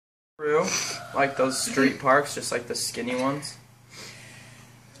True, like those street parks, just like the skinny ones.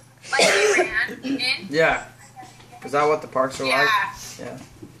 Like you ran in? Yeah. Is that what the parks are like? Yeah.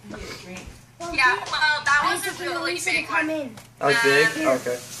 Yeah, well, that was a really big one. That was big?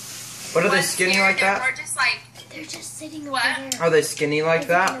 Okay. But are they skinny like that? They're just like... They're just sitting over what? there. Are they skinny like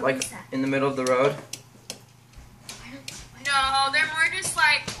that? Like in the middle of the road? No, they're more just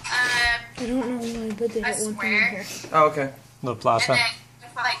like, I don't know why, but they a got one thing in square. here. Oh, okay. The plaza. And then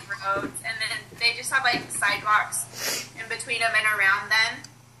just like roads, and then they just have like sidewalks in between them and around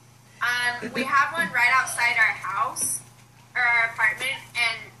them. We have one right outside our house, or our apartment,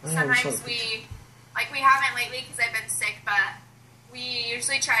 and sometimes we haven't lately because I've been sick, but we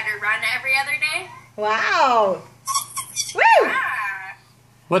usually try to run every other day. Wow. Woo! Yeah.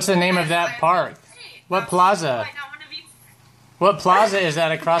 What's the name of that park? What plaza? What plaza is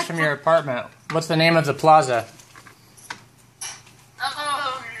that across from your apartment? What's the name of the plaza?